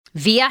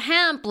Via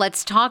Hemp,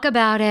 let's talk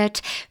about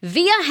it.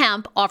 Via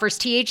Hemp offers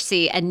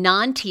THC and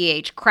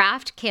non-TH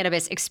craft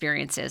cannabis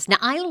experiences. Now,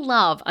 I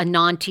love a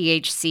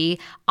non-THC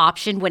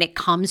option when it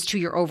comes to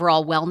your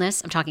overall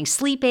wellness. I'm talking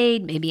sleep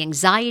aid, maybe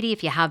anxiety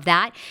if you have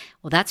that.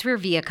 Well, that's where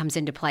Via comes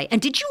into play.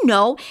 And did you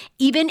know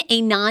even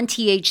a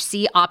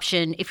non-THC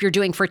option, if you're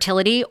doing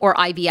fertility or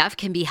IVF,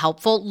 can be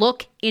helpful?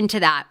 Look into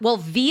that. Well,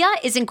 Via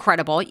is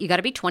incredible. You got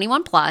to be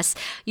 21 plus.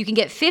 You can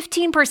get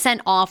 15%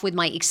 off with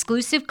my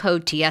exclusive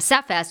code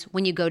TSFS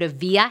when you go to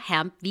Via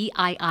Hemp,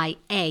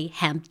 VIIA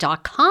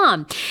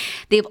hemp.com.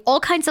 They have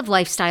all kinds of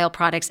lifestyle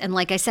products. And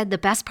like I said, the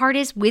best part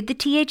is with the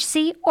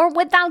THC or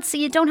without, so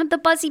you don't have the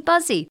buzzy.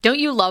 Don't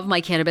you love my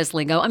cannabis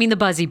lingo? I mean, the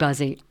buzzy.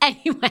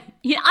 Anyway,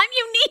 I'm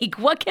unique.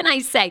 What can I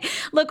say?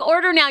 Look,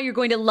 order now. You're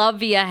going to love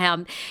Via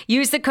Hemp.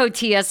 Use the code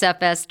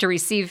TSFS to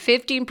receive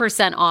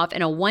 15% off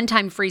and a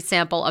one-time free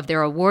sample of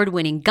their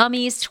award-winning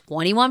gummies,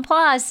 21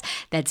 plus.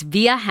 That's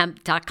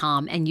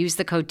viahemp.com, and use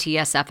the code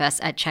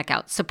TSFS at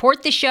checkout.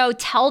 Support the show.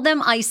 Tell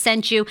them I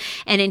sent you,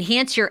 and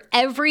enhance your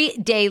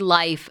everyday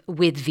life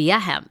with Via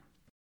Hemp.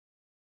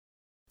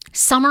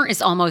 Summer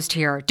is almost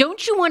here.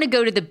 Don't you want to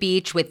go to the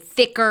beach with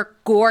thicker,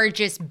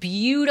 gorgeous,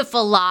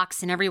 beautiful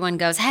locks, and everyone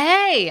goes,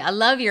 "Hey, I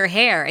love your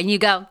hair," and you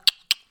go,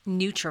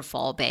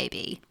 "Nutrafol,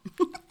 baby."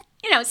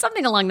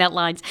 Something along that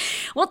lines.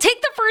 Well,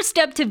 take the first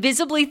step to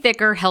visibly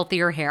thicker,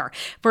 healthier hair.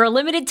 For a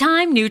limited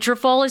time,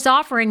 Nutrafol is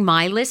offering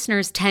my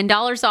listeners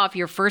 $10 off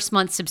your first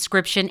month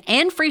subscription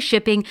and free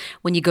shipping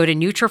when you go to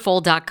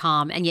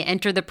Nutrafol.com and you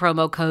enter the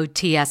promo code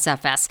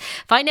TSFS.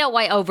 Find out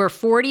why over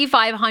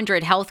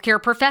 4,500 healthcare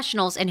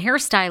professionals and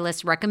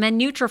hairstylists recommend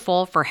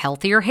Nutrafol for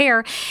healthier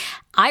hair.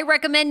 I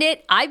recommend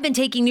it. I've been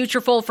taking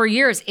Nutrafol for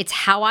years. It's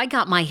how I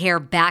got my hair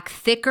back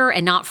thicker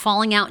and not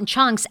falling out in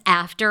chunks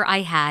after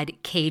I had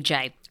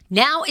KJ.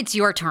 Now it's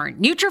your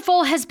turn.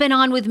 Nutrafol has been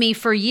on with me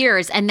for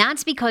years, and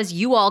that's because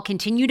you all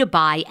continue to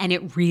buy, and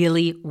it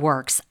really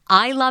works.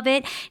 I love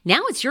it.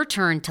 Now it's your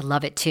turn to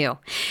love it too.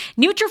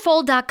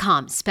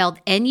 Nutrafol.com,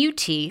 spelled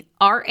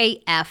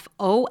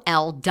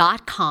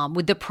Nutrafol.com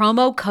with the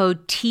promo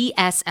code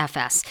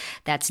TSFS.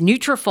 That's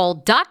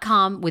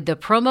Nutrafol.com with the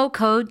promo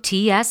code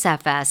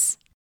TSFS.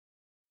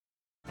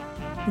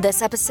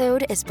 This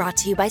episode is brought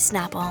to you by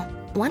Snapple.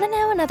 Want to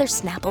know another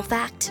Snapple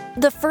fact?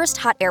 The first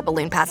hot air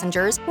balloon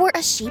passengers were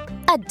a sheep,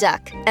 a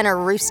duck, and a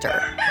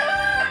rooster.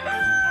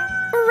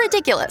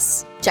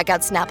 Ridiculous. Check out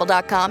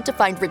Snapple.com to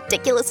find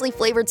ridiculously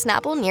flavored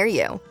Snapple near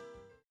you.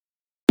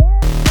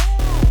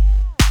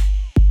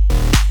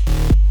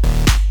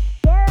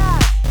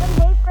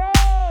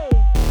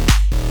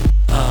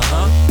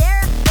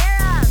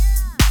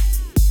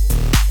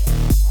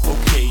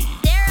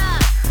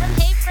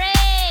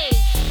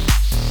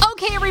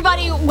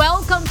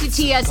 Welcome to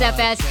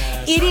TSFS.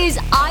 It is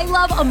I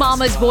Love a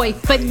Mama's Boy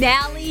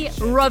finale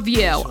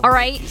review. All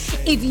right.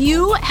 If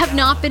you have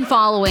not been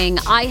following,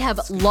 I have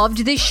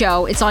loved this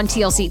show. It's on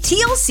TLC.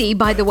 TLC,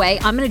 by the way,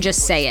 I'm going to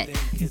just say it.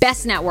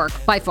 Best network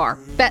by far.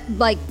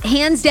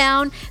 Hands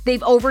down,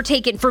 they've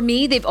overtaken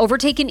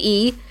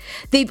E!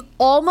 They've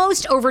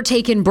almost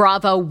overtaken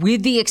Bravo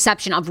with the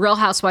exception of Real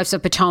Housewives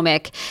of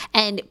Potomac.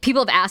 And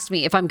people have asked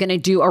me if I'm going to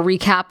do a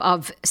recap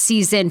of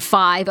season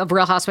 5 of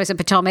Real Housewives of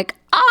Potomac.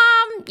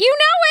 You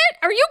know it.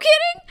 Are you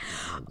kidding?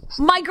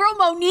 My girl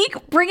Monique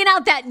bringing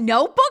out that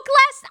notebook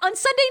on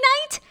Sunday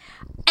night,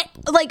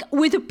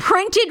 with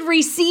printed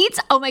receipts.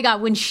 Oh my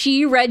God, when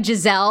she read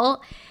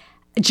Jamal,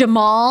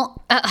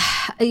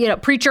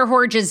 preacher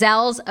whore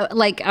Giselle's,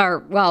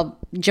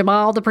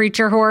 Jamal the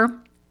preacher whore,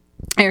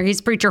 or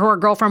his preacher whore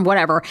girlfriend,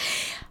 whatever.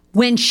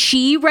 When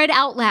she read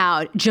out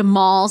loud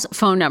Jamal's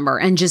phone number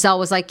and Giselle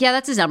was like, "Yeah,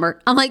 that's his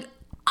number." I'm like,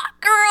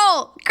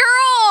 girl.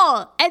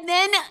 And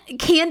then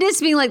Candace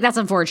being like, "That's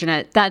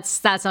unfortunate.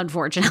 That's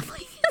unfortunate." I'm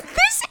like,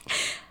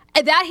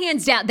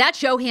 that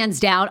show hands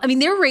down. I mean,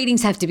 their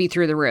ratings have to be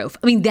through the roof.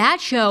 I mean, that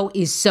show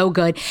is so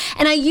good.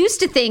 And I used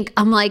to think,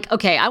 I'm like,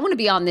 okay, I want to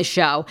be on this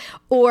show.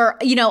 Or,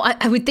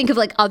 I would think of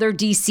other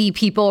DC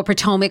people or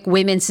Potomac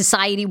women,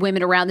 society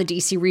women around the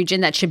DC region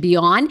that should be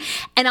on.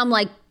 And I'm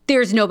like,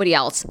 there's nobody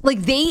else.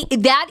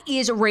 That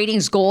is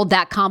ratings gold,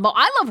 that combo.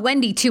 I love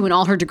Wendy too in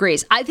all her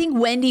degrees. I think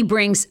Wendy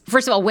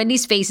first of all,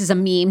 Wendy's face is a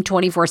meme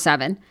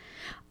 24/7.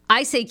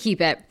 I say keep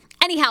it.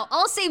 Anyhow,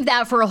 I'll save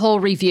that for a whole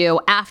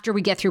review after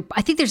we get through.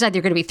 I think there's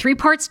either going to be 3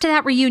 parts to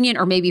that reunion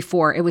or maybe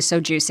 4. It was so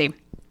juicy.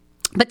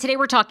 But today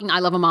we're talking I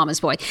Love a Mama's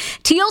Boy.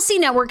 TLC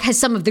Network has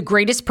some of the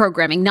greatest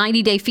programming.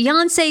 90 Day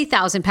Fiancé,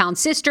 1,000-Pound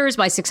Sisters,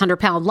 My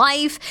 600-Pound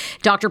Life,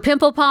 Dr.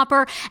 Pimple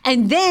Popper.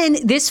 And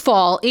then this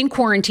fall in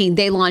quarantine,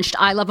 they launched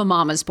I Love a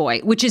Mama's Boy,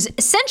 which is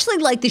essentially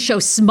like the show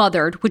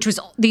Smothered, which was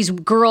these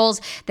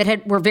girls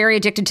that were very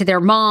addicted to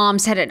their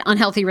moms, had an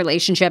unhealthy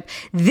relationship.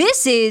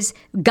 This is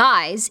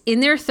guys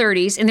in their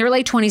 30s, in their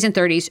late 20s and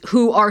 30s,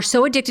 who are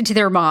so addicted to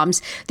their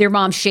moms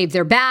shave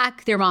their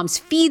back, their moms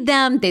feed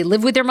them, they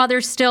live with their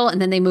mothers still, and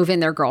then they move in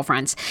and their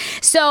girlfriends.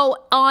 So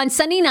on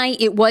Sunday night,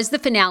 it was the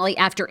finale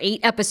after 8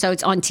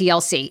 episodes on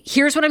TLC.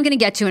 Here's what I'm going to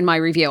get to in my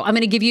review. I'm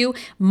going to give you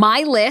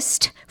my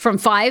list from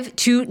 5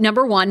 to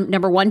number 1.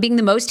 Number 1 being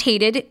the most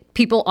hated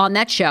people on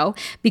that show,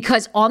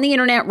 because on the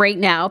internet right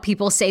now,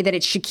 people say that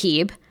it's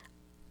Shakib.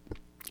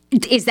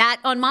 Is that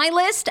on my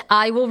list?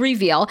 I will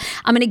reveal.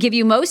 I'm going to give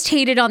you most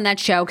hated on that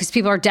show because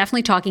people are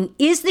definitely talking.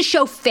 Is the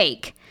show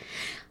fake?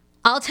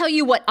 I'll tell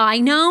you what I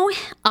know.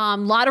 A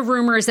lot of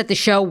rumors that the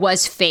show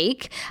was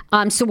fake.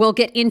 So we'll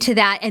get into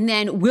that. And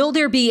then will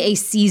there be a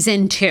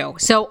season 2?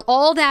 So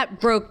all that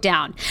broke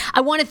down.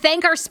 I want to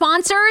thank our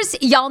sponsors.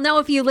 Y'all know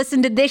if you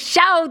listen to this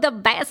show, the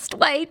best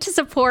way to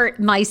support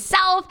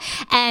myself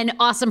and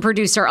awesome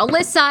producer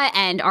Alyssa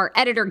and our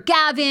editor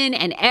Gavin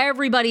and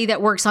everybody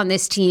that works on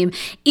this team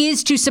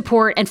is to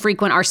support and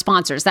frequent our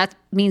sponsors. That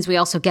means we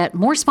also get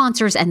more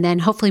sponsors and then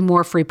hopefully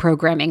more free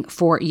programming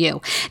for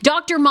you.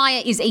 Dr.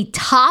 Maya is a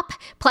top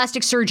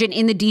plastic surgeon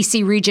in the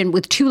DC region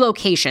with 2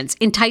 locations,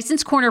 in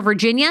Tysons Corner,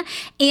 Virginia,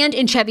 and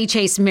in Chevy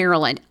Chase,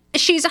 Maryland.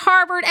 She's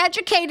Harvard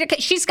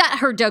educated. She's got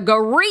her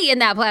degree in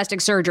that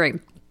plastic surgery.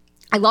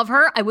 I love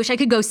her. I wish I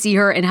could go see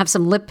her and have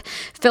some lip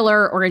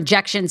filler or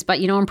injections, but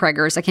I'm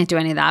preggers. I can't do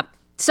any of that.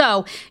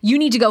 So you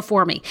need to go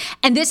for me.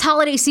 And this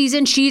holiday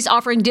season, she's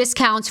offering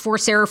discounts for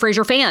Sarah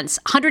Fraser fans.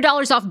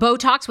 $100 off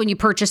Botox when you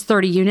purchase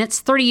 30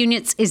 units. 30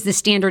 units is the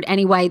standard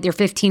anyway. They're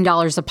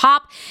 $15 a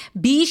pop.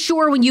 Be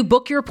sure when you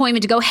book your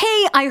appointment to go,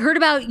 hey, I heard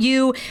about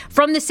you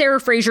from the Sarah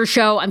Fraser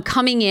show. I'm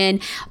coming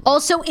in.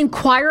 Also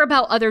inquire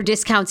about other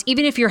discounts,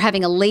 even if you're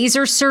having a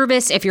laser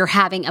service, if you're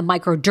having a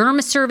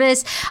microderma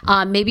service,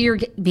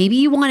 maybe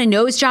you want a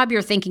nose job,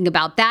 you're thinking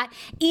about that.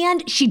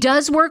 And she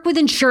does work with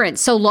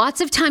insurance. So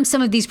lots of times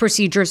some of these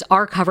procedures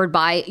are covered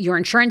by your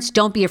insurance.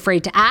 Don't be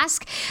afraid to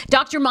ask.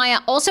 Dr. Maya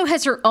also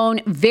has her own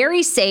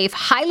very safe,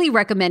 highly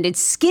recommended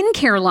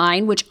skincare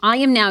line, which I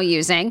am now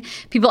using.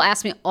 People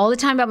ask me all the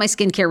time about my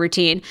skincare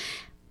routine.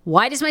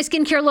 Why does my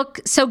skincare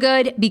look so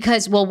good?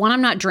 Because, well, 1,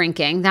 I'm not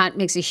drinking. That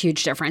makes a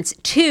huge difference.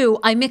 2,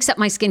 I mix up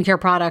my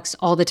skincare products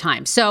all the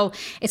time. So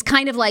it's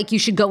kind of like you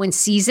should go in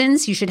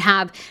seasons. You should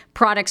have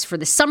products for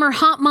the summer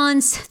hot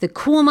months, the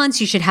cool months.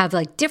 You should have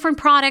like different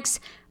products.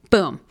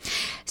 Boom.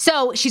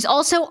 So she's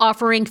also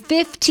offering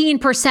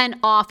 15%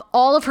 off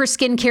all of her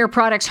skincare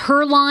products,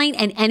 her line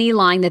and any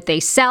line that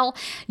they sell.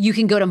 You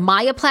can go to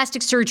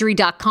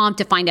MayaPlasticSurgery.com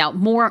to find out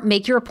more,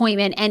 make your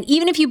appointment. And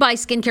even if you buy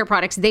skincare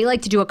products, they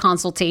like to do a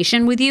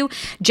consultation with you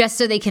just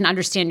so they can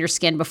understand your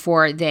skin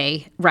before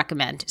they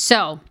recommend.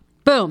 So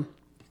boom.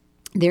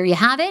 There you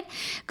have it.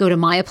 Go to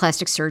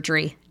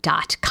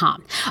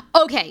MayaPlasticSurgery.com.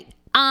 Okay.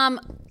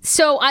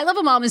 So I Love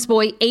a Mama's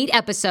Boy, 8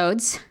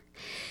 episodes.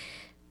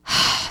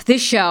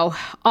 This show,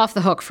 off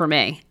the hook for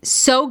me.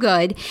 So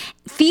good.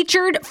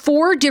 Featured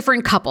 4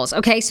 different couples.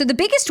 Okay, so the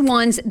biggest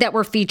ones that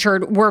were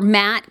featured were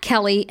Matt,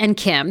 Kelly, and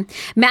Kim.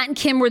 Matt and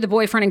Kim were the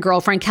boyfriend and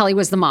girlfriend. Kelly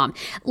was the mom.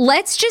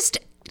 Let's just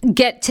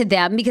get to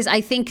them because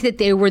I think that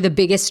they were the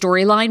biggest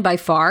storyline by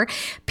far.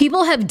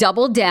 People have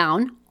doubled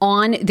down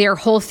on their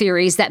whole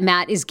theories that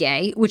Matt is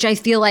gay, which I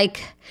feel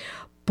like,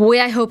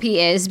 boy, I hope he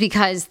is,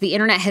 because the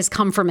internet has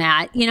come for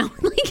Matt.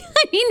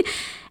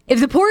 If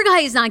the poor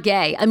guy is not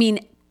gay,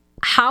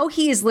 how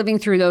he is living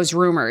through those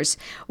rumors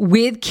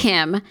with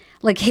Kim,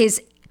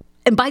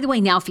 and by the way,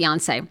 now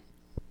fiance.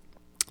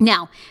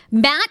 Now,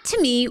 Matt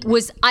to me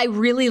I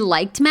really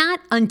liked Matt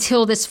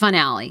until this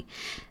finale.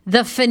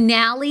 The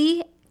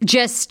finale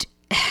just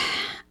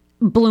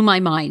blew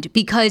my mind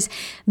because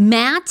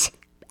Matt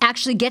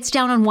actually gets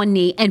down on one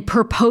knee and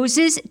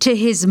proposes to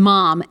his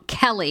mom,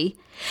 Kelly.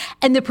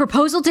 And the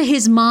proposal to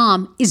his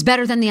mom is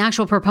better than the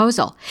actual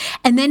proposal.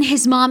 And then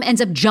his mom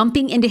ends up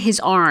jumping into his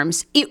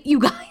arms. You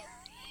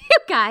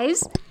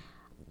guys,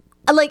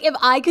 if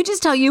I could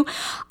just tell you,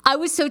 I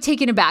was so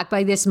taken aback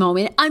by this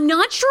moment. I'm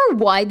not sure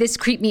why this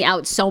creeped me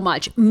out so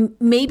much.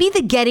 Maybe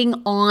the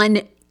getting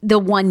on the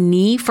one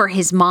knee for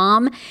his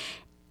mom,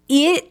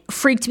 it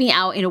freaked me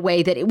out in a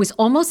way that it was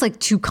almost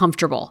too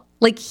comfortable.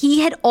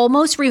 He had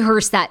almost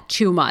rehearsed that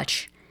too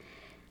much.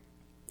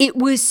 It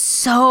was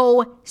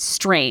so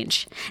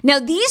strange. Now,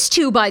 these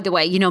two, by the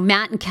way,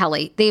 Matt and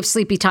Kelly, they have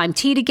Sleepy Time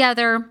Tea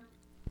together.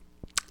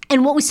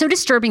 And what was so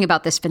disturbing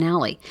about this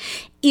finale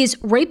is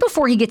right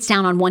before he gets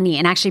down on one knee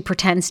and actually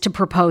pretends to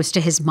propose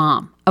to his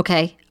mom,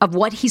 okay, of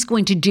what he's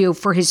going to do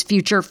for his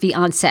future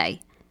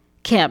fiance,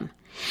 Kim.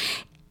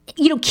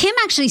 Kim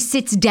actually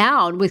sits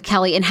down with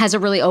Kelly and has a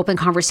really open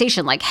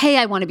conversation hey,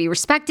 I want to be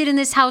respected in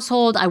this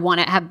household. I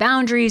want to have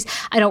boundaries.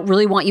 I don't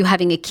really want you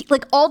having a key,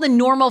 all the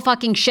normal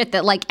fucking shit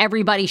that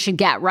everybody should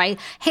get, right?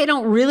 Hey, I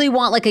don't really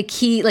want a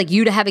key,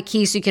 you to have a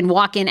key so you can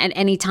walk in at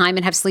any time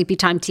and have Sleepy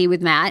Time Tea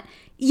with Matt.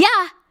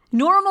 Yeah.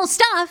 Normal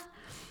stuff.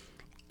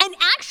 And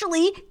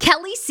actually,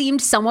 Kelly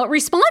seemed somewhat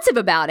responsive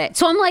about it.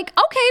 So I'm okay,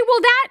 well,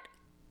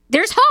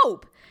 there's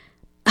hope.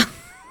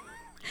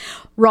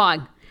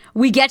 Wrong.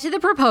 We get to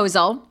the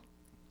proposal.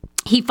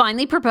 He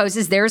finally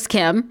proposes. There's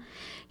Kim.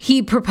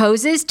 He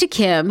proposes to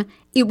Kim.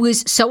 It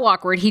was so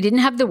awkward. He didn't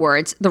have the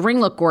words. The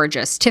ring looked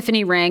gorgeous.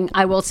 Tiffany ring.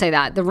 I will say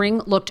that. The ring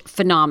looked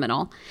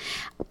phenomenal.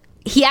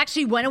 He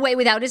actually went away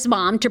without his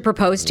mom to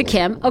propose to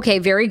Kim. Okay,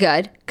 very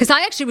good. Because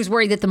I actually was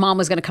worried that the mom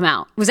was going to come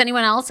out. Was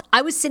anyone else?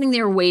 I was sitting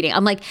there waiting.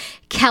 I'm like,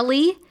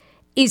 Kelly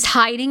is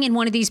hiding in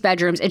one of these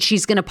bedrooms and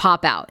she's going to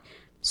pop out.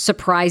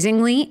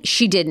 Surprisingly,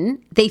 she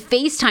didn't. They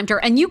FaceTimed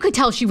her and you could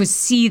tell she was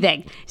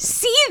seething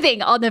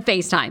on the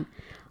FaceTime.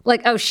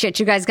 Like, oh shit,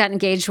 you guys got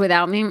engaged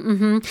without me?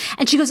 Mm-hmm.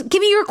 And she goes, give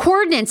me your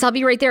coordinates. I'll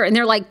be right there. And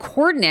they're like,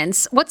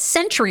 coordinates? What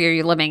century are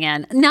you living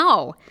in?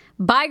 No.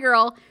 Bye,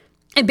 girl.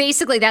 And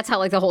basically that's how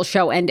like the whole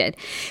show ended.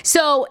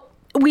 So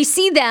we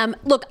see them.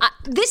 Look,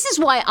 this is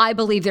why I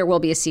believe there will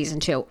be a season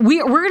 2.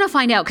 We're going to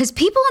find out because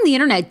people on the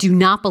internet do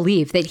not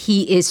believe that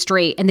he is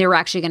straight and they're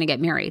actually going to get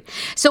married.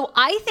 So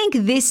I think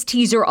this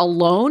teaser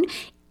alone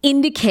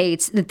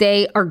indicates that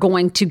they are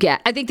going to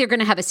get, I think they're going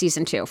to have a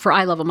season 2 for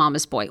I Love a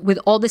Mama's Boy with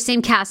all the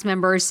same cast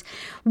members,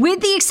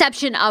 with the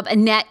exception of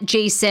Annette,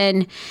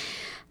 Jason,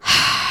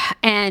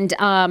 and,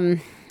 oh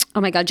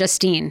my God,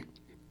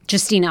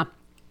 Justina.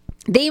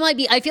 They might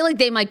be, I feel like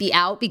they might be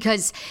out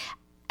because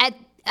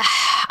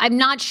I'm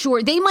not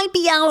sure. They might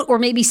be out or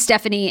maybe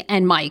Stephanie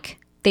and Mike,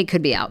 they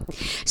could be out.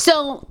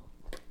 So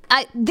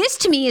this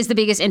to me is the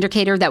biggest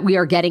indicator that we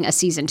are getting a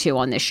season 2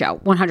 on this show,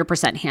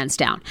 100% hands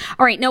down.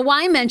 All right, now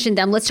why I mentioned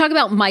them, let's talk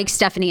about Mike,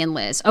 Stephanie, and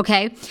Liz,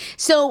 okay?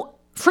 So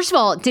first of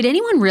all, did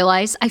anyone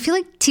realize, I feel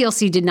like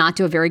TLC did not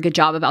do a very good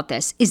job about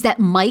this, is that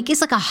Mike is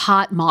like a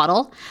hot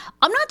model.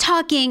 I'm not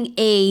talking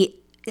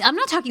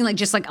like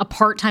just like a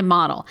part-time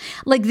model.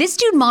 Like this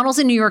dude models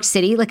in New York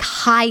City, like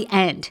high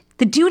end.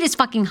 The dude is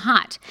fucking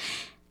hot.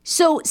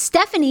 So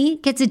Stephanie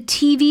gets a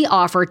TV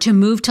offer to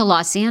move to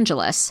Los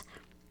Angeles.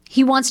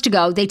 He wants to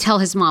go. They tell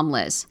his mom,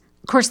 Liz.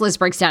 Of course, Liz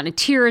breaks down in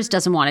tears,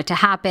 doesn't want it to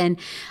happen.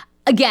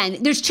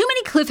 Again, there's too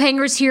many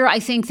cliffhangers here. I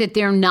think that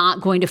they're not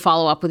going to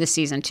follow up with a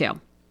season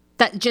 2.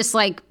 That just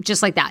like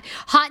that.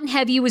 Hot and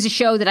Heavy was a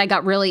show that I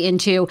got really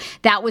into.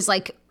 That was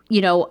like,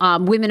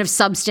 women of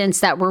substance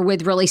that were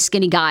with really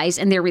skinny guys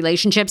and their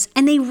relationships.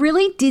 And they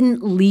really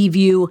didn't leave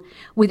you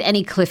with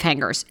any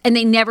cliffhangers. And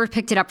they never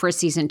picked it up for a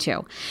season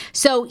 2.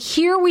 So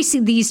here we see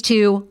these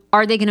two.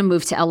 Are they going to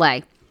move to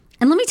LA?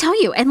 And let me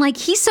tell you, and like,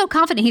 he's so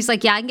confident. He's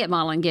like, yeah, I can get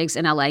modeling gigs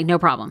in LA, no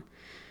problem.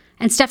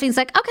 And Stephanie's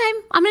like, okay,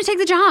 I'm going to take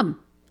the job.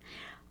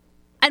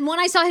 And when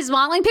I saw his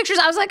modeling pictures,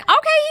 I was like,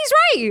 okay, he's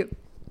right.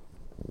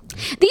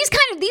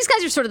 These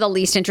guys are sort of the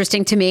least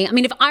interesting to me. I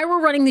mean, if I were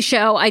running the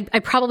show,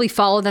 I'd probably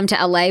follow them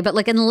to LA, but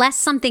like, unless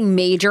something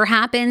major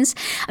happens,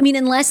 I mean,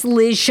 unless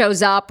Liz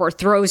shows up or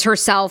throws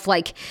herself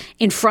like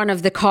in front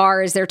of the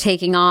car as they're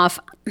taking off,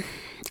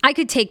 I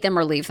could take them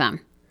or leave them.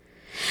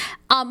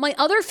 My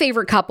other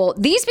favorite couple,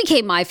 these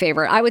became my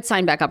favorite, I would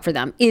sign back up for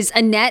them, is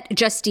Annette,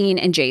 Justine,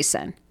 and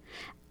Jason.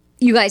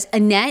 You guys,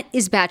 Annette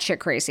is batshit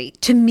crazy.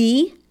 To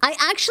me, I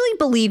actually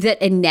believe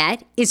that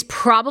Annette is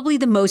probably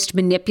the most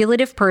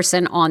manipulative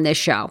person on this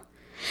show.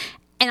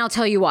 And I'll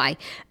tell you why.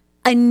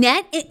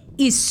 Annette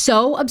is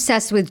so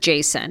obsessed with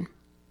Jason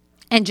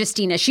and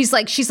Justina. She's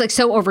like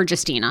so over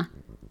Justina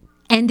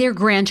and their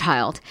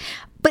grandchild.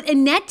 But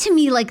Annette, to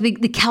me, like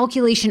the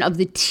calculation of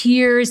the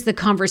tears, the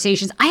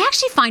conversations, I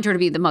actually find her to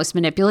be the most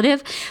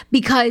manipulative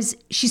because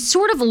she's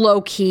sort of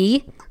low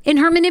key in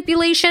her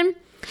manipulation.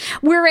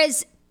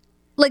 Whereas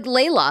like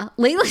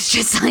Layla's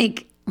just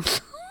like,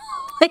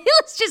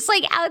 Layla's just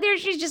like out there.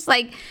 She's just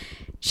like,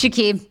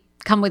 Shakib,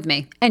 come with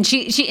me. And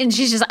she's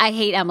just, I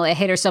hate Emily. I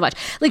hate her so much.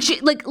 Like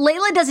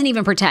Layla doesn't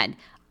even pretend.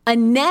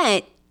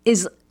 Annette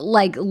is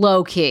like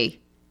low key.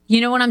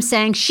 You know what I'm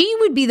saying? She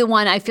would be the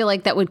one I feel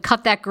like that would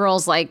cut that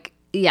girl's like,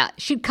 yeah,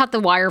 she'd cut the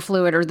wire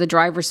fluid or the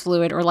driver's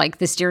fluid or like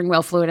the steering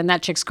wheel fluid in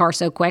that chick's car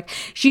so quick.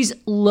 She's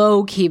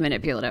low key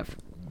manipulative.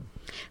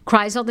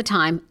 Cries all the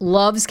time.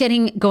 Loves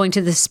going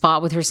to the spa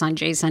with her son,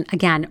 Jason.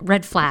 Again,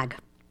 red flag.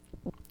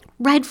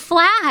 Red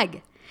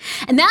flag.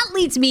 And that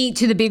leads me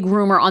to the big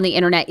rumor on the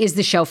internet. Is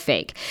the show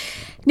fake?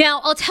 Now,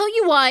 I'll tell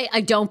you why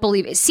I don't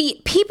believe it.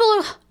 See,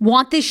 people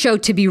want this show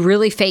to be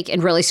really fake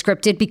and really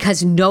scripted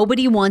because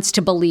nobody wants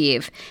to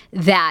believe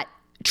that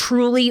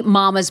truly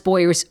mama's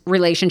boys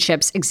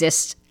relationships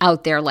exist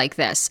out there like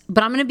this.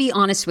 But I'm going to be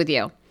honest with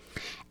you.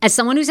 As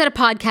someone who's at a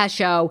podcast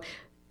show,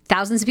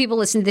 thousands of people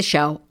listen to the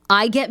show,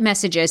 I get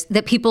messages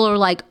that people are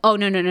like, oh,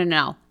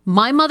 no.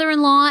 My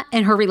mother-in-law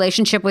and her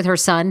relationship with her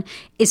son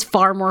is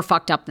far more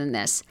fucked up than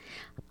this.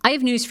 I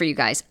have news for you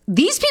guys.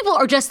 These people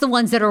are just the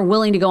ones that are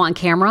willing to go on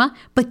camera,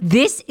 but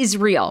this is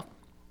real.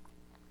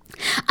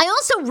 I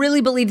also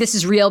really believe this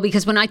is real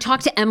because when I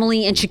talked to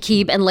Emily and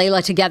Shakib and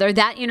Layla together,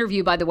 that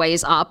interview, by the way,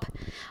 is up.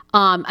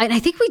 And I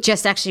think we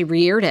just actually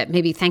re-aired it,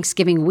 maybe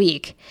Thanksgiving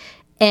week.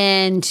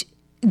 And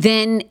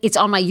then it's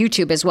on my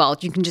YouTube as well.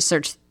 You can just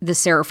search The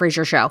Sarah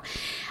Fraser Show.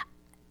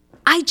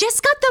 I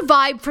just got the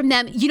vibe from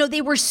them. You know,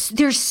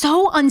 they're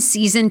so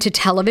unseasoned to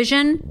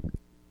television.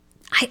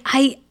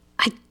 I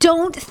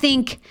don't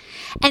think,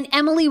 and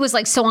Emily was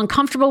like so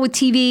uncomfortable with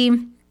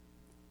TV.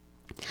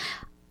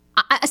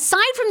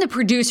 Aside from the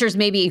producers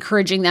maybe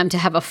encouraging them to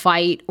have a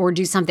fight or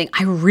do something,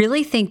 I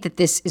really think that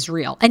this is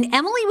real. And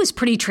Emily was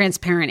pretty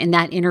transparent in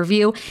that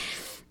interview.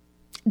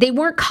 They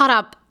weren't caught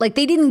up, like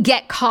they didn't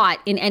get caught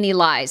in any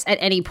lies at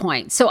any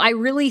point. So I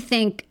really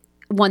think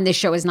one, this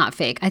show is not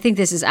fake. I think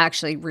this is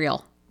actually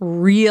real.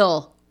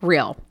 Real.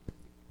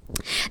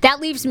 That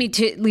leads me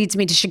to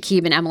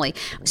Shakib and Emily.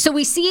 So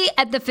we see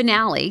at the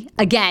finale,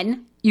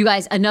 again, you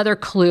guys, another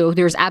clue.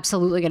 There's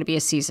absolutely going to be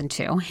a season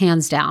 2,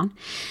 hands down.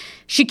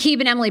 Shakib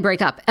and Emily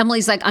break up.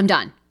 Emily's like, I'm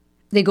done.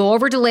 They go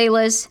over to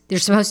Layla's. They're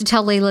supposed to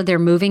tell Layla they're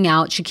moving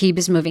out. Shakib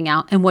is moving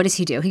out. And what does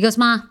he do? He goes,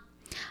 Ma,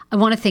 I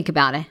want to think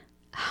about it.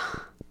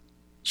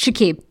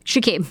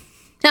 Shakib,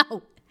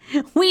 no,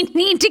 we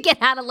need to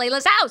get out of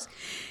Layla's house.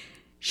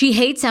 She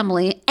hates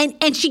Emily.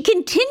 And she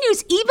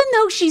continues, even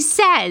though she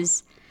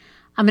says,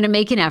 I'm going to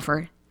make an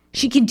effort.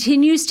 She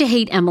continues to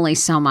hate Emily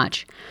so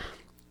much.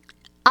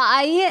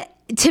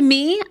 To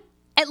me,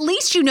 at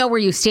least you know where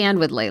you stand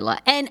with Layla.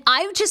 And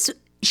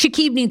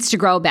Shakib needs to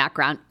grow a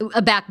backbone.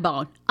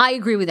 I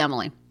agree with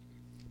Emily.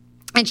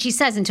 And she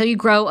says, until you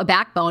grow a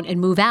backbone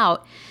and move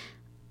out,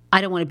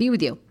 I don't want to be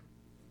with you.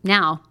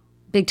 Now,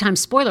 big time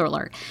spoiler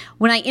alert.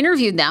 When I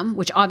interviewed them,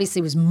 which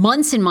obviously was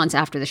months and months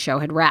after the show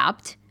had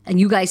wrapped, and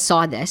you guys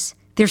saw this,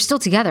 they're still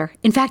together.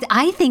 In fact,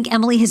 I think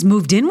Emily has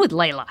moved in with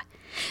Layla.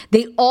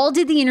 They all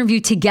did the interview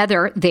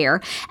together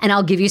there, and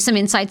I'll give you some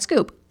inside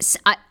scoop.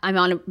 I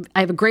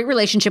have a great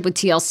relationship with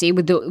TLC,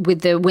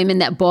 with the women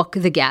that book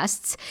the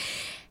guests.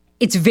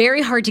 It's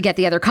very hard to get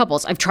the other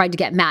couples. I've tried to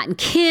get Matt and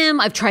Kim.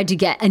 I've tried to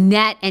get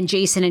Annette and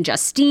Jason and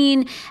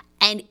Justine,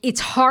 and it's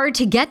hard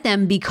to get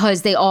them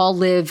because they all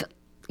live,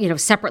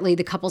 separately.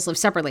 The couples live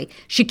separately.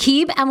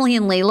 Shakib, Emily,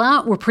 and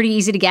Layla were pretty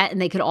easy to get, and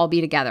they could all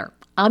be together.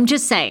 I'm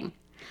just saying,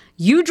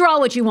 you draw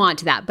what you want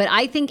to that, but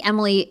I think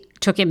Emily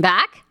took him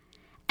back.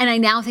 And I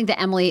now think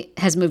that Emily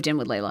has moved in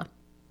with Layla.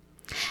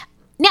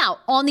 Now,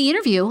 on the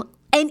interview,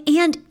 and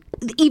even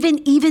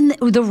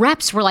the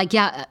reps were like,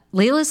 yeah,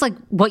 Layla's like,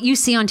 what you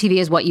see on TV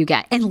is what you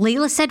get. And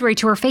Layla said right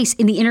to her face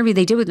in the interview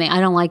they did with me,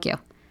 I don't like you.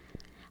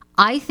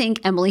 I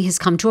think Emily has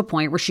come to a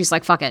point where she's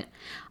like, fuck it.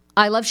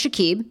 I love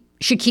Shakib.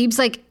 Shakib's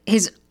like,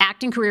 his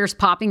acting career is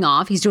popping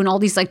off. He's doing all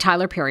these like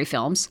Tyler Perry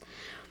films.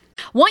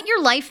 Want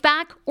your life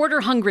back?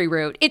 Order Hungry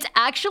Root. It's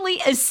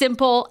actually as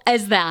simple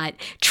as that.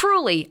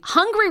 Truly,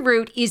 Hungry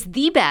Root is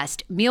the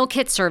best meal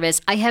kit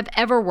service I have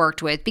ever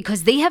worked with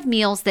because they have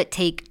meals that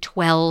take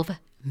 12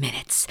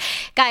 minutes.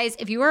 Guys,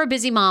 if you are a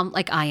busy mom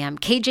like I am,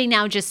 KJ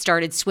now just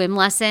started swim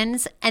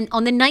lessons. And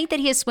on the night that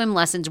he has swim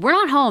lessons, we're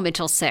not home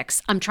until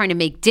 6. I'm trying to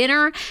make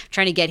dinner,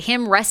 trying to get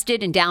him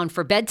rested and down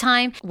for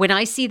bedtime. When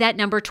I see that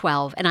number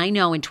 12, and I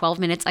know in 12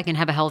 minutes I can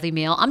have a healthy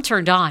meal, I'm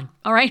turned on.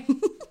 All right?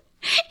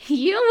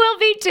 You will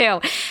be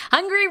too.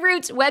 Hungry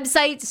Root's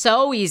website,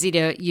 so easy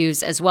to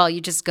use as well. You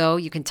just go,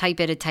 you can type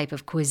in a type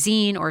of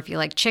cuisine, or if you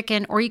like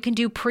chicken, or you can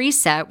do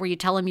preset where you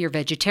tell them you're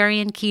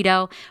vegetarian,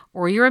 keto,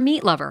 or you're a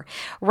meat lover.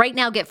 Right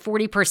now, get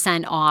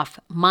 40% off.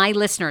 My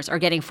listeners are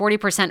getting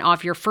 40%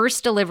 off your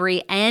first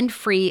delivery and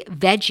free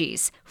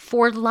veggies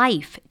for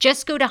life.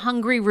 Just go to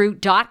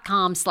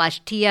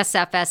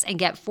hungryroot.com/TSFS and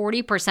get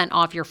 40%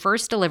 off your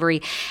first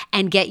delivery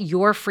and get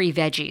your free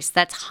veggies.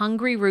 That's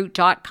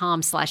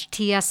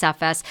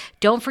hungryroot.com/TSFS.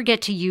 Don't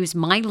forget to use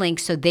my link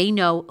so they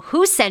know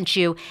who sent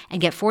you and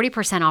get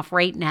 40% off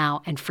right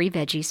now and free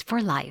veggies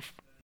for life.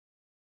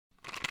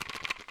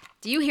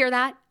 Do you hear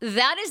that?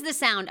 That is the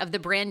sound of the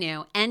brand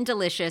new and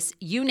delicious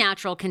Eu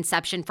Natural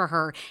Conception for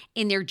Her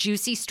in their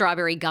juicy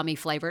strawberry gummy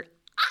flavored.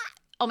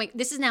 Oh my,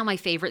 this is now my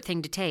favorite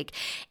thing to take.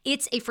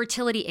 It's a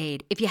fertility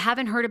aid. If you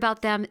haven't heard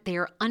about them, they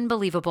are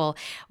unbelievable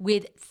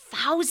with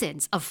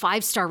thousands of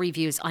 5-star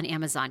reviews on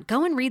Amazon.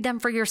 Go and read them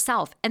for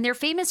yourself. And they're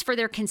famous for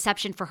their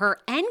Conception for Her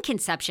and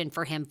Conception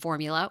for Him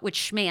formula,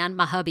 which Schman,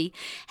 my hubby,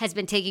 has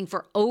been taking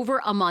for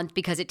over a month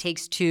because it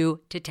takes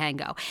 2 to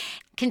tango.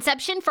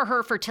 Conception for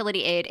Her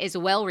fertility aid is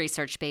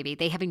well-researched, baby.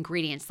 They have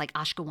ingredients like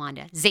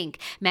ashwagandha, zinc,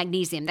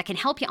 magnesium that can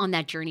help you on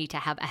that journey to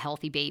have a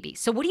healthy baby.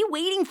 So what are you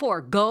waiting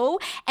for? Go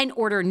and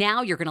order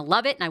now. You're going to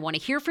love it, and I want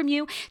to hear from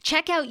you.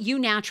 Check out Eu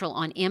Natural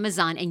on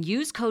Amazon and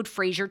use code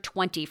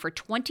Fraser20 for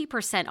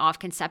 20% off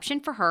Conception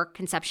for Her,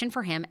 Conception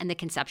for Him, and the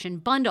Conception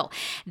Bundle.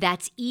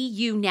 That's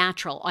EU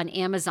Natural on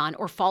Amazon,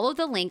 or follow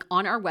the link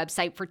on our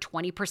website for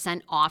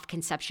 20% off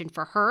Conception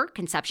for Her,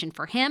 Conception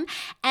for Him,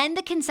 and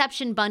the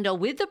Conception Bundle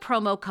with the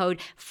promo code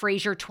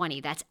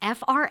Fraser20. That's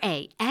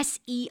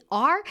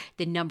FRASER,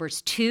 the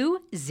numbers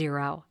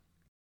 20.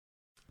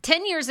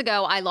 10 years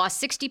ago, I lost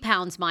 60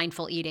 pounds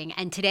mindful eating,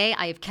 and today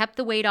I have kept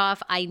the weight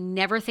off. I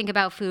never think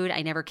about food.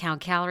 I never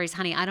count calories.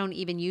 Honey, I don't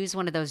even use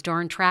one of those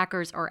darn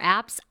trackers or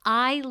apps.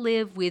 I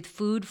live with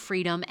food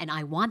freedom, and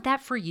I want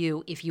that for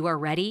you if you are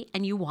ready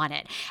and you want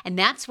it. And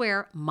that's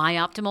where My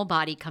Optimal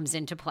Body comes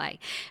into play.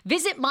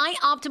 Visit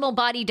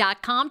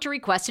myoptimalbody.com to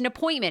request an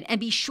appointment,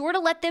 and be sure to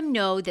let them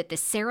know that the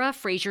Sarah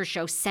Fraser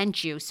Show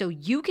sent you so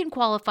you can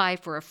qualify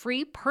for a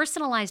free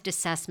personalized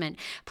assessment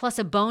plus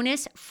a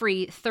bonus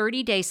free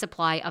 30-day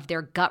supply of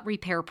their gut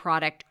repair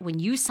product when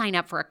you sign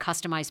up for a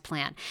customized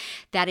plan.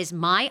 That is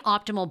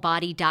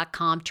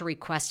myoptimalbody.com to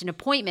request an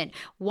appointment.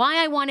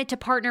 Why I wanted to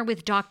partner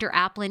with Dr.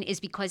 Applin is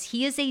because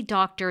he is a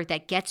doctor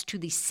that gets to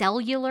the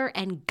cellular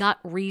and gut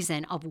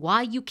reason of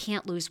why you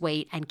can't lose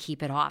weight and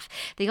keep it off.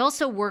 They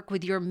also work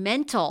with your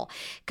mental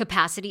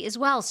capacity as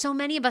well. So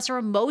many of us are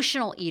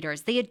emotional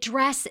eaters. They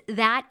address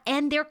that,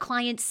 and their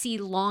clients see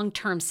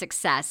long-term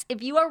success.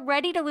 If you are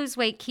ready to lose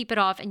weight, keep it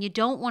off, and you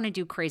don't want to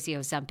do crazy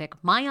Ozempic,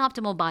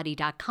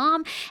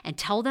 myoptimalbody.com and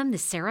tell them the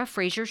Sarah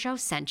Fraser Show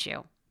sent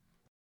you.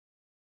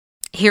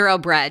 Hero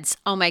Breads.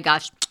 Oh my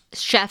gosh.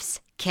 Chef's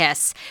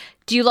kiss.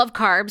 Do you love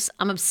carbs?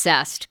 I'm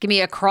obsessed. Give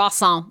me a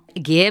croissant.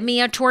 Give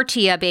me a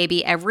tortilla,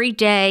 baby, every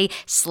day,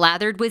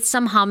 slathered with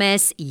some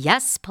hummus.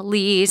 Yes,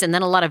 please. And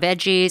then a lot of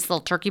veggies, a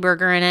little turkey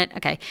burger in it.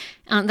 Okay.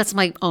 That's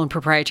my own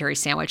proprietary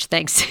sandwich.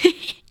 Thanks.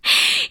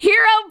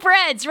 Hero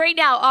Breads right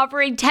now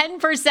offering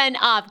 10%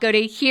 off. Go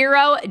to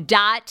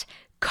hero.co.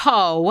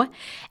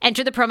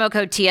 Enter the promo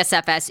code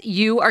TSFS.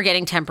 You are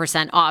getting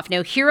 10% off.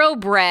 Now, Hero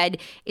Bread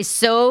is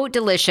so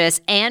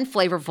delicious and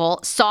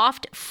flavorful,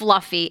 soft,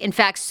 fluffy. In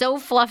fact, so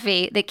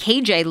fluffy that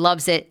KJ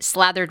loves it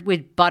slathered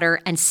with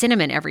butter and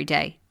cinnamon every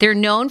day. They're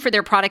known for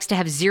their products to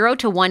have 0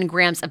 to 1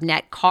 grams of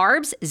net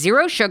carbs,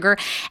 0 sugar,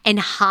 and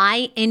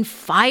high in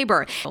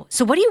fiber.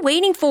 So what are you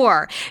waiting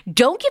for?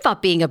 Don't give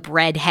up being a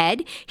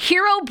breadhead.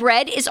 Hero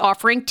Bread is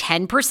offering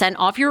 10%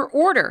 off your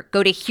order.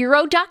 Go to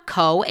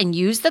hero.co and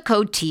use the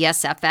code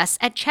TSFS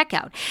at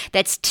checkout.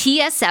 That's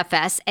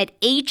TSFS at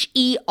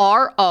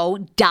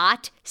HERO.CO.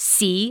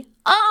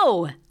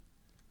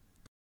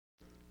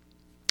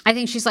 I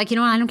think she's like, you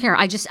know what? I don't care.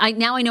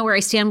 Now I know where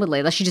I stand with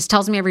Layla. She just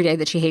tells me every day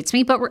that she hates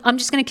me, but I'm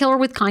just going to kill her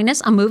with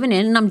kindness. I'm moving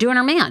in and I'm doing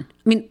her man.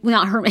 I mean,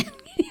 not her man.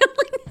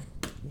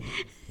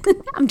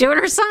 I'm doing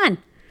her son.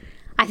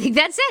 I think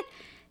that's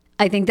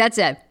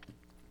it.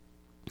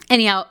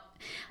 Anyhow,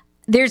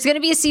 there's going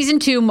to be a season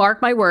 2.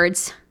 Mark my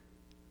words.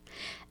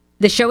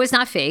 The show is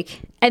not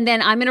fake. And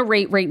then I'm going to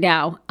rate right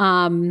now.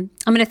 I'm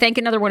going to thank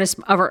another one of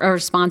our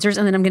sponsors,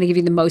 and then I'm going to give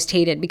you the most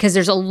hated, because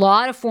there's a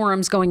lot of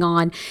forums going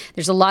on.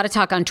 There's a lot of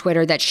talk on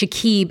Twitter that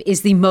Shakib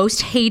is the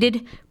most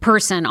hated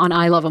person on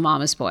I Love a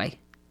Mama's Boy.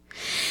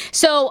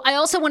 So I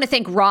also want to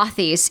thank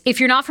Rothy's. If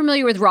you're not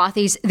familiar with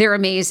Rothy's, they're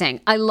amazing.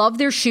 I love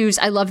their shoes.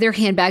 I love their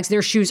handbags.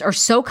 Their shoes are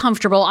so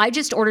comfortable. I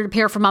just ordered a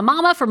pair for my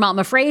mama, for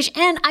Mama Frage,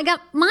 and I got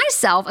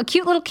myself a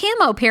cute little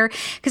camo pair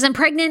because I'm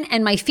pregnant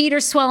and my feet are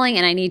swelling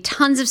and I need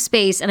tons of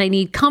space and I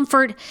need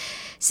comfort,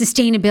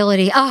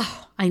 sustainability.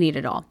 Oh, I need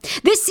it all.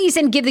 This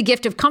season, give the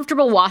gift of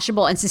comfortable,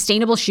 washable, and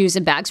sustainable shoes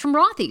and bags from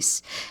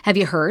Rothy's. Have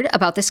you heard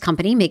about this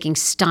company making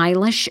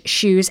stylish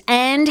shoes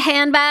and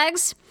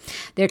handbags?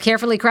 They're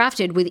carefully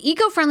crafted with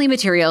eco-friendly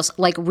materials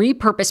like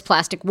repurposed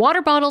plastic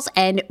water bottles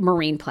and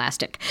marine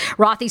plastic.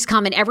 Rothy's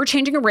come in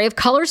ever-changing array of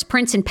colors,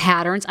 prints, and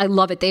patterns. I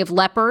love it. They have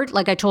leopard,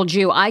 like I told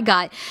you.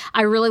 I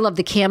really love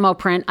the camo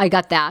print. I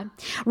got that.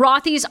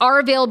 Rothy's are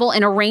available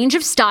in a range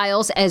of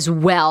styles as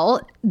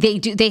well.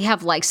 They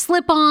have like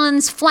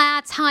slip-ons,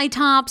 flats, high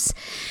tops.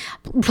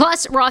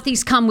 Plus,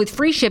 Rothy's come with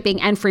free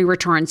shipping and free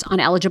returns on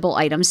eligible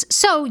items,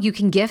 so you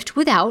can gift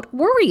without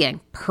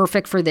worrying.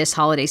 Perfect for this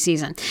holiday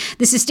season.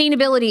 The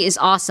sustainability is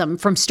awesome.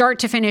 From start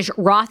to finish,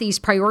 Rothy's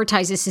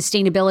prioritizes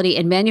sustainability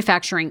in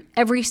manufacturing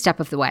every step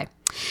of the way.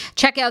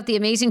 Check out the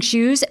amazing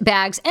shoes,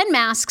 bags, and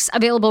masks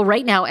available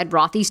right now at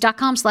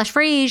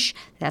rothys.com/frage.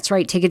 That's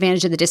right. Take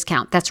advantage of the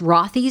discount. That's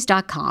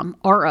rothys.com,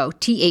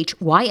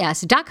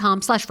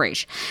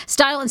 rothys.com/frage.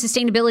 Style and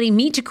sustainability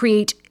meet to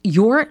create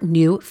your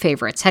new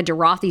favorites. Head to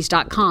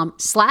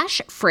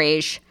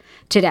rothys.com/frage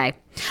today.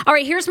 All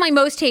right, here's my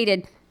most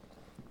hated.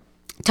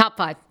 Top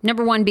 5.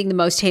 Number 1 being the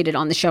most hated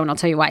on the show, and I'll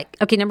tell you why.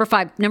 Okay, number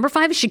 5. Number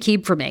 5 is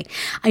Shakib for me.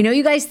 I know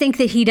you guys think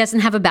that he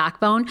doesn't have a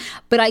backbone,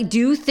 but I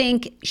do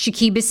think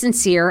Shakib is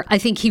sincere. I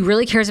think he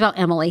really cares about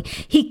Emily.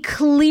 He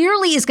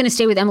clearly is going to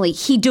stay with Emily.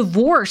 He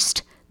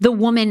divorced the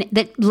woman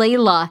that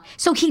Layla,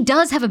 so he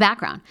does have a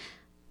background,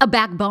 a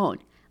backbone.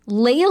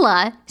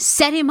 Layla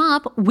set him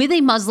up with a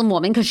Muslim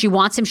woman because she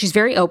wants him. She's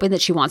very open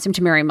that she wants him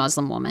to marry a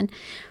Muslim woman.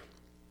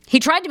 He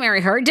tried to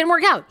marry her. It didn't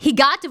work out. He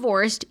got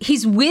divorced.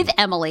 He's with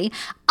Emily.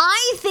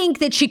 I think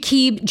that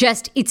Shakib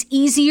it's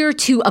easier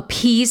to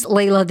appease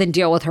Layla than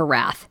deal with her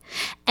wrath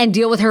and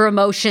deal with her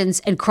emotions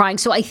and crying.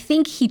 So I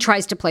think he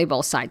tries to play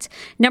both sides.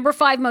 Number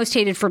 5 most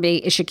hated for me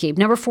is Shakib.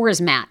 Number 4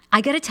 is Matt. I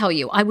got to tell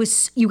you,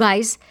 you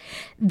guys,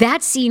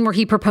 that scene where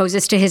he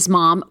proposes to his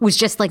mom was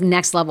just like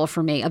next level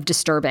for me of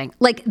disturbing.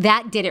 Like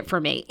that did it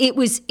for me. It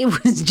was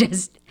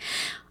just...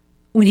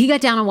 When he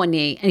got down on one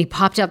knee and he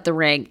popped up the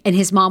ring and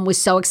his mom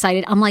was so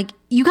excited, I'm like,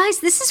 you guys,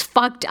 this is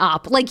fucked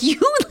up. Like to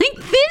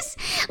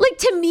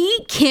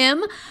me,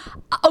 Kim,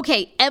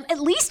 okay,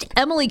 at least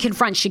Emily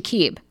confronts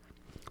Shakib.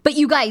 But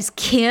you guys,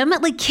 Kim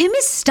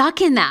is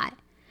stuck in that.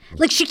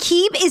 Like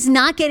Shakib is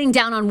not getting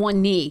down on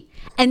one knee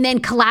and then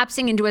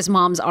collapsing into his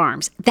mom's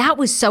arms. That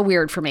was so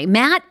weird for me.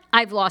 Matt,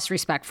 I've lost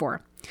respect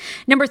for.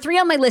 Number 3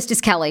 on my list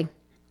is Kelly,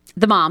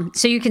 the mom.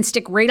 So you can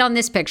stick right on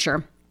this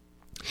picture.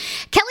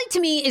 Kelly to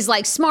me is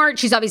like smart.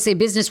 She's obviously a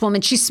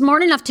businesswoman. She's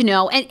smart enough to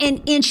know,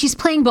 and she's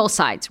playing both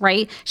sides,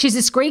 right? She has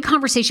this great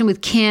conversation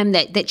with Kim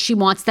that she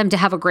wants them to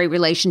have a great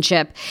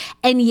relationship,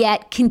 and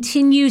yet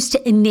continues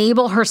to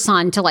enable her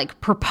son to like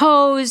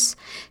propose,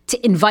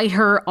 to invite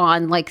her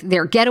on like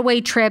their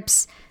getaway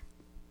trips.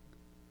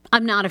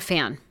 I'm not a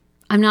fan.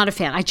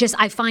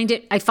 I find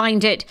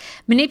it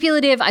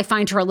manipulative. I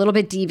find her a little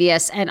bit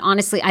devious. And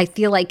honestly, I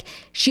feel like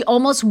she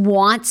almost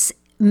wants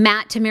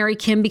Matt to marry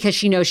Kim because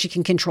she knows she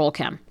can control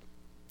Kim.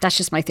 That's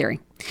just my theory.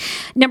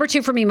 Number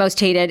 2 for me, most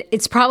hated.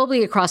 It's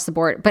probably across the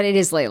board, but it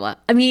is Layla.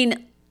 I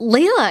mean,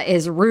 Layla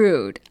is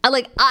rude.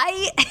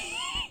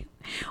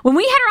 When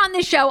we had her on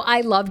this show, I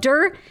loved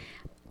her.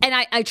 And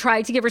I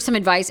tried to give her some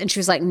advice and she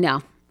was like,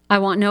 no, I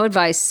want no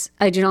advice.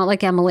 I do not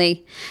like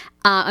Emily.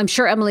 I'm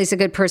sure Emily's a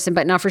good person,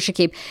 but not for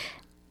Shakib.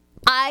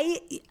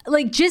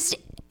 Just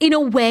in a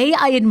way,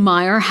 I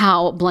admire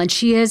how blunt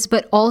she is,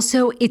 but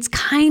also it's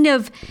kind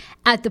of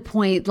at the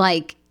point,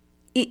 like,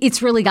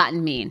 it's really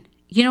gotten mean.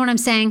 You know what I'm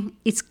saying?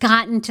 It's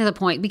gotten to the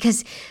point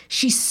because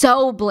she's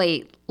so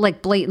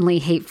blatantly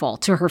hateful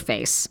to her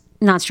face.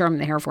 Not sure I'm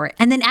here for it.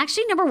 And then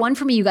actually number 1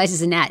 for me, you guys,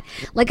 is Annette.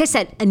 Like I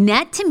said,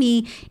 Annette to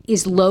me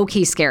is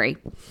low-key scary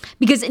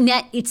because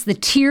Annette, it's the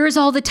tears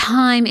all the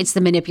time. It's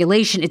the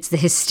manipulation. It's the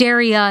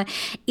hysteria.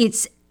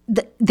 It's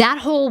that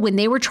whole, when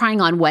they were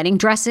trying on wedding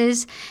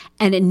dresses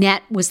and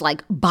Annette was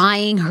like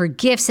buying her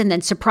gifts and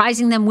then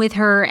surprising them with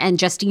her. And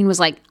Justine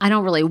was like, I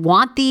don't really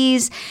want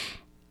these.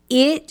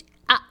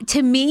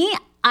 To me,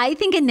 I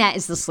think Annette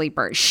is the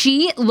sleeper.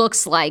 She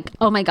looks like,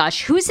 oh my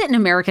gosh, who's it in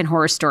American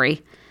Horror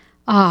Story?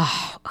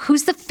 Oh,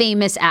 who's the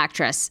famous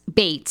actress?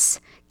 Bates.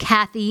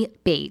 Kathy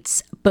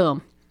Bates.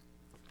 Boom.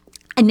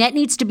 Annette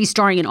needs to be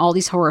starring in all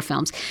these horror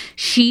films.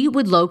 She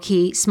would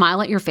low-key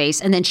smile at your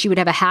face, and then she would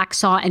have a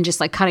hacksaw and just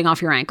like cutting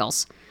off your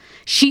ankles.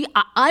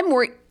 I'm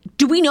worried.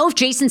 Do we know if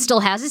Jason still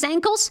has his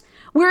ankles?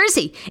 Where is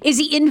he? Is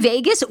he in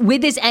Vegas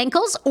with his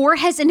ankles, or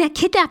has Annette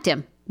kidnapped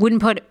him?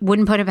 Wouldn't put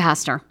it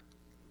past her.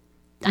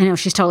 I know,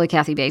 she's totally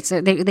Kathy Bates.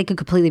 They could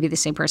completely be the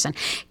same person.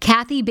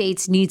 Kathy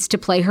Bates needs to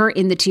play her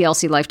in the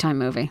TLC Lifetime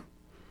movie.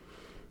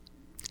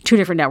 2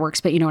 different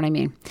networks, but you know what I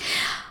mean.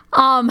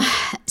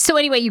 So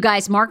anyway, you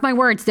guys, mark my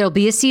words. There'll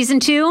be a season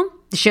 2.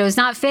 The show's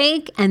not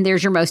fake, and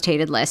there's your most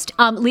hated list.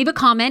 Leave a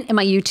comment in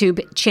my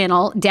YouTube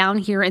channel down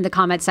here in the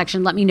comment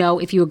section. Let me know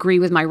if you agree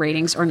with my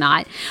ratings or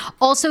not.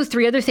 Also,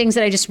 3 other things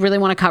that I just really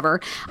want to cover.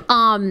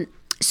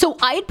 So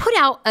I had put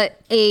out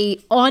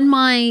on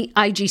my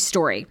IG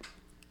story.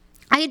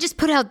 I had just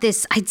put out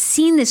I'd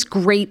seen this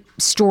great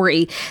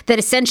story that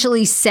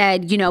essentially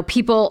said,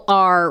 people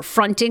are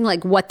fronting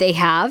like what they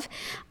have.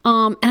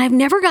 And I've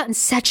never gotten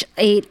such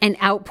an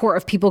outpour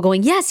of people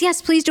going,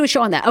 yes, please do a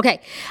show on that.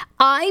 Okay.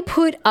 I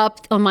put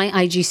up on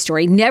my IG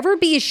story, never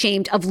be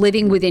ashamed of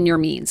living within your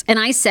means. And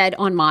I said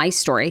on my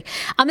story,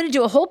 I'm going to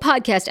do a whole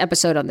podcast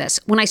episode on this.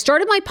 When I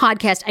started my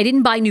podcast, I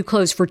didn't buy new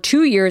clothes for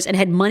 2 years and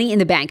had money in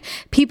the bank.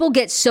 People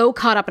get so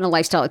caught up in a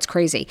lifestyle. It's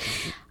crazy.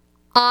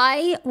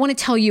 I want to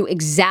tell you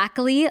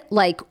exactly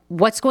like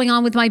what's going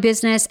on with my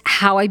business,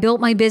 how I built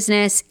my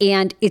business.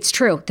 And it's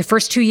true. The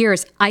first 2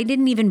 years, I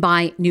didn't even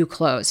buy new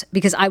clothes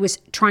because I was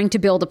trying to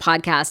build a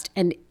podcast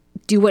and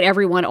do what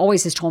everyone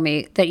always has told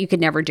me that you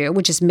could never do,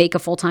 which is make a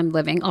full-time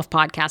living off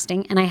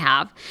podcasting. And I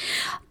have.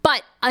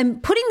 But I'm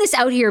putting this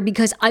out here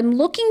because I'm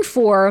looking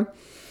for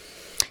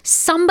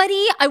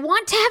somebody. I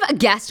want to have a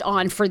guest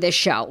on for this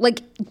show.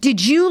 Like,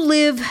 did you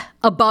live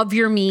above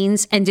your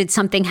means and did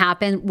something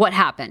happen? What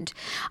happened?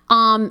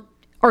 Do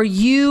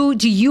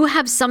you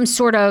have some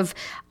sort of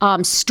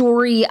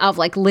story of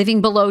like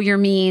living below your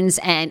means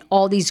and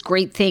all these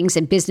great things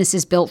and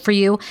businesses built for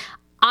you?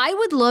 I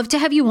would love to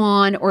have you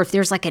on, or if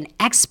there's like an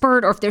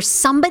expert, or if there's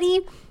somebody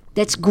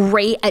that's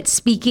great at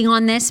speaking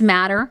on this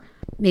matter,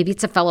 maybe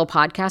it's a fellow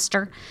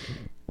podcaster,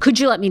 could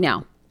you let me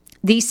know?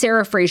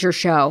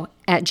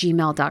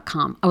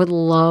 thesarahfrasershow@gmail.com. I would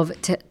love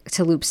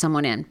to loop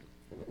someone in.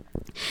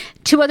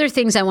 2 other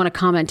things I want to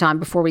comment on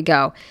before we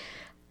go.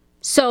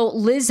 So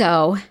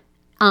Lizzo,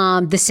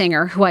 the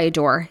singer who I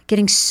adore,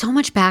 getting so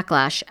much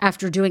backlash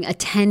after doing a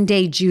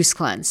 10-day juice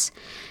cleanse.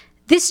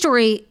 This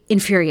story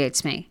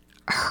infuriates me.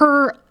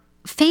 Her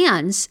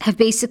fans have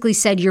basically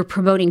said you're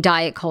promoting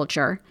diet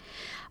culture,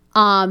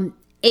 and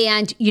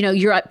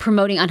you're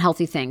promoting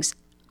unhealthy things.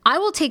 I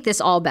will take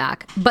this all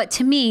back. But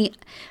to me,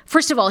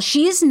 first of all,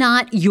 she is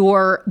not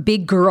your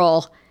big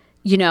girl,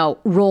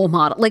 role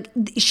model. Like,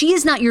 she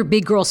is not your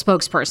big girl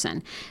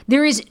spokesperson.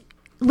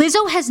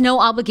 Lizzo has no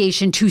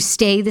obligation to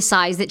stay the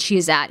size that she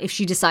is at if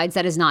she decides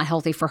that is not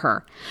healthy for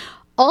her.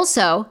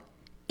 Also,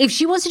 if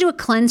she wants to do a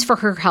cleanse for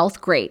her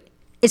health, great.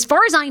 As far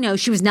as I know,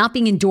 she was not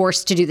being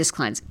endorsed to do this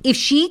cleanse.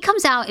 If it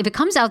comes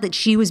out that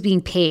she was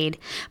being paid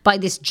by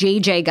this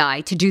JJ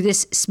guy to do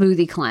this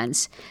smoothie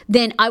cleanse,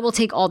 then I will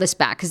take all this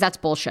back because that's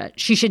bullshit.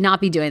 She should not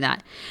be doing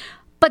that.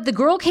 But the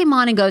girl came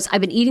on and goes,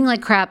 I've been eating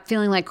like crap,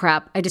 feeling like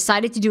crap. I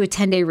decided to do a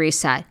 10-day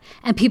reset.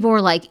 And people were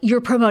like,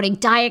 you're promoting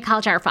diet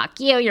culture. Fuck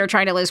you. You're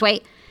trying to lose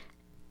weight.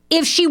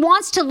 If she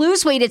wants to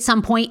lose weight at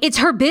some point, it's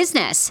her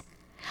business.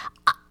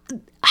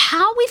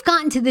 how we've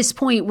gotten to this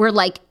point where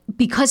like,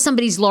 because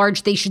somebody's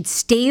large, they should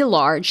stay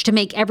large to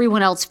make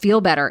everyone else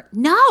feel better.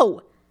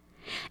 No.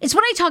 It's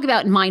what I talk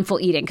about in mindful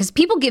eating, because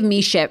people give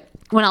me shit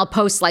when I'll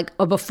post like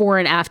a before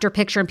and after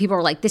picture and people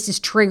are like, this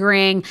is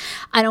triggering.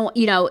 I don't,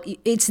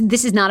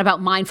 this is not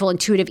about mindful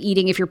intuitive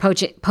eating if you're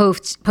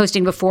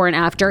posting before and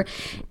after.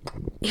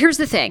 Here's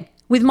the thing.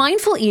 With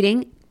mindful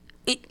eating,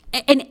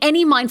 and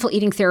any mindful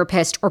eating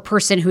therapist or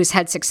person who's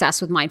had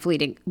success with mindful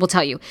eating will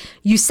tell you,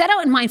 you set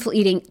out in mindful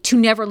eating to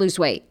never lose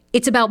weight.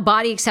 It's about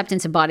body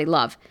acceptance and body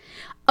love.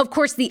 Of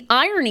course, the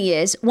irony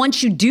is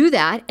once you do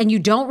that and you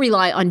don't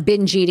rely on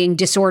binge eating,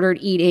 disordered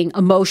eating,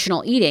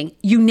 emotional eating,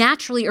 you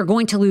naturally are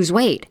going to lose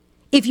weight.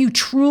 If you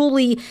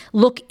truly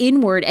look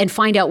inward and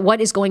find out what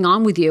is going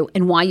on with you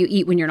and why you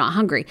eat when you're not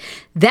hungry.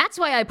 That's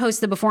why I post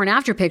the before and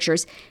after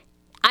pictures.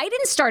 I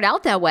didn't start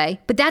out that way,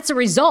 but that's a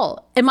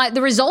result. And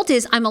the result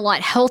is I'm a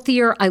lot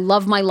healthier. I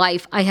love my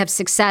life. I have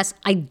success.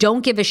 I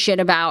don't give a shit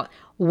about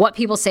what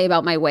people say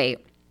about my weight.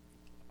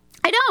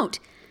 I don't.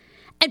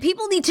 And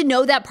people need to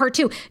know that part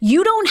too.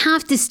 You don't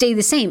have to stay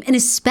the same. And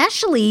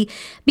especially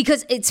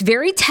because it's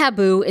very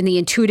taboo in the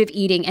intuitive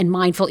eating and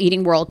mindful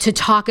eating world to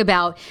talk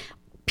about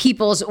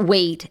people's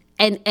weight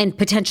and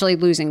potentially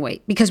losing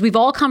weight. Because we've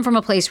all come from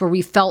a place where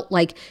we felt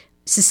like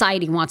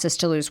society wants us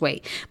to lose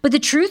weight. But the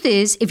truth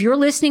is, if you're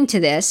listening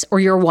to this or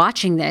you're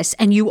watching this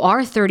and you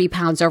are 30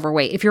 pounds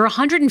overweight, if you're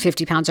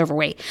 150 pounds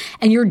overweight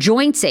and your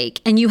joints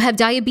ache and you have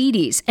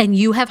diabetes and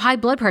you have high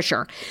blood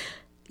pressure,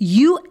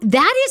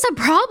 that is a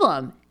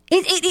problem.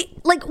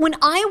 Like when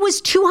I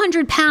was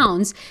 200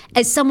 pounds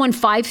as someone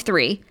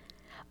 5'3",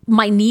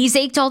 my knees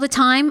ached all the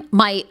time.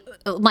 My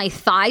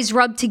thighs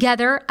rubbed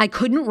together. I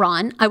couldn't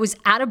run. I was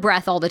out of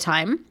breath all the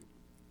time.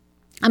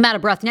 I'm out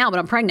of breath now, but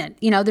I'm pregnant.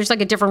 There's like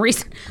a different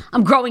reason.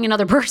 I'm growing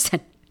another person,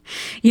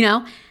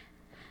 It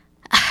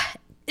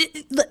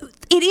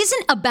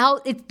isn't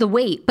about the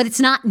weight, but it's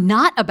not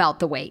about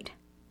the weight.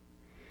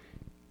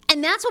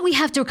 And that's what we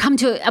have to come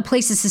to a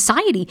place of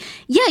society.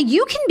 Yeah,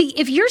 you can be,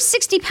 if you're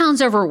 60 pounds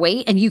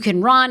overweight and you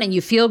can run and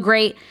you feel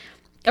great,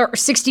 or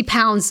 60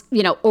 pounds,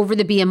 over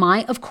the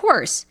BMI, of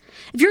course.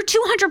 If you're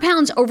 200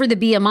 pounds over the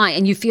BMI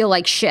and you feel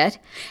like shit,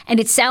 and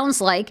it sounds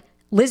like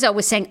Lizzo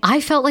was saying, I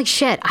felt like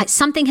shit,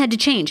 something had to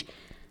change,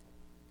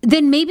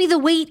 then maybe the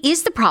weight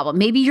is the problem.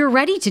 Maybe you're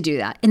ready to do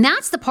that. And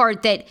that's the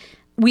part that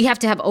we have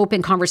to have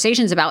open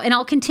conversations about. And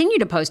I'll continue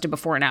to post a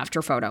before and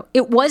after photo.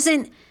 It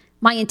wasn't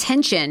my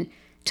intention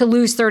to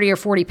lose 30 or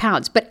 40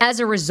 pounds. But as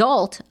a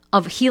result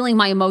of healing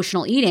my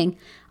emotional eating,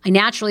 I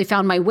naturally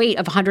found my weight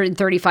of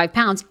 135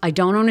 pounds. I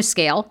don't own a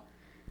scale.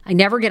 I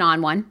never get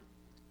on one.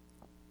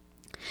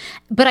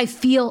 But I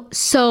feel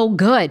so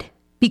good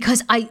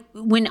because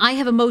when I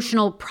have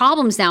emotional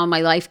problems now in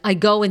my life, I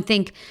go and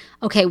think,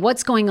 okay,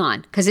 what's going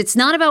on? Because it's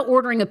not about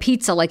ordering a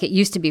pizza like it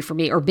used to be for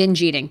me, or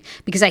binge eating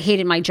because I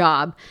hated my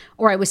job,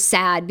 or I was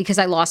sad because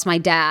I lost my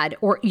dad,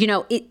 or,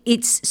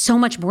 it's so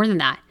much more than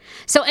that.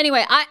 So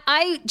anyway,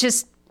 I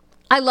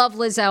love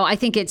Lizzo. I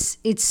think it's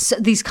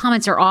these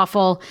comments are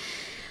awful.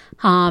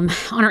 On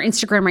her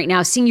Instagram right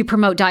now, seeing you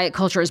promote diet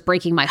culture is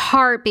breaking my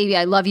heart. Baby,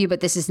 I love you, but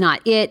this is not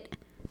it.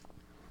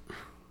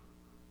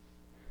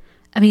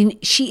 I mean,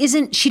 she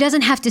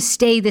doesn't have to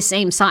stay the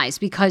same size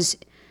because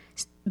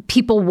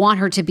people want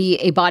her to be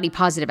a body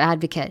positive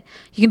advocate.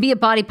 You can be a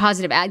body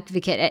positive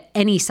advocate at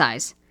any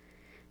size.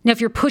 Now,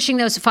 if you're pushing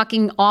those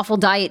fucking awful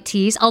diet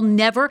teas,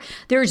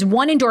 there's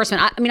one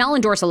endorsement. I'll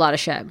endorse a lot of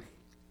shit.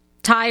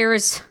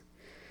 Tires,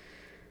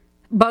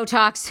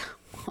 Botox,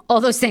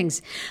 all those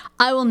things.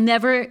 You'll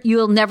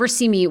never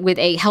see me with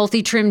a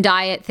healthy trim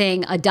diet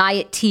thing, a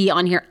diet tea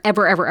on here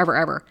ever, ever, ever,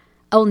 ever.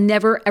 I'll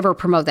never, ever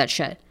promote that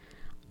shit.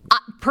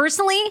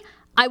 Personally,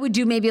 I would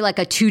do maybe like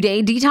a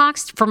 2-day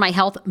detox for my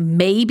health.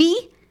 Maybe.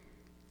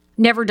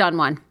 Never done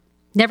one.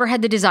 Never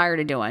had the desire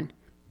to do one.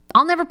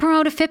 I'll never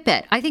promote a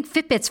Fitbit. I think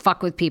Fitbits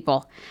fuck with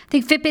people. I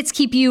think Fitbits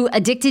keep you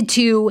addicted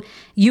to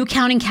you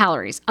counting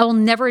calories. I will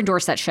never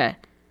endorse that shit.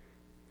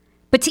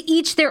 But to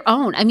each their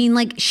own.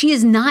 She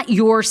is not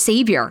your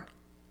savior.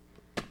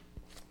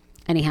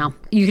 Anyhow,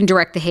 you can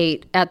direct the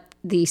hate at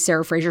the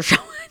Sarah Fraser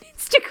Show on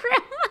Instagram.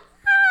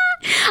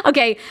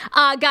 Okay,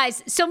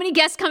 guys, so many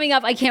guests coming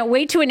up. I can't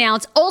wait to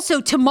announce.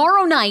 Also,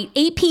 tomorrow night,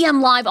 8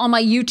 p.m. live on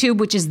my YouTube,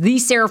 which is The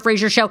Sarah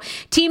Fraser Show,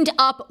 teamed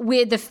up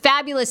with the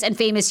fabulous and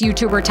famous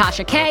YouTuber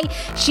Tasha K.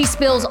 She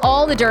spills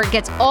all the dirt,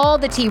 gets all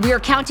the tea. We are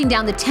counting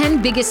down the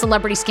 10 biggest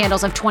celebrity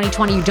scandals of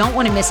 2020. You don't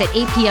want to miss it.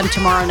 8 p.m.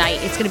 tomorrow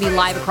night. It's going to be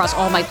live across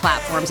all my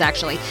platforms,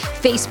 actually.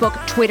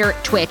 Facebook, Twitter,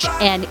 Twitch,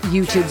 and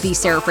YouTube, The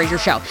Sarah Fraser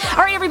Show. All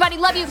right, everybody.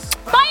 Love you.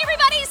 Bye.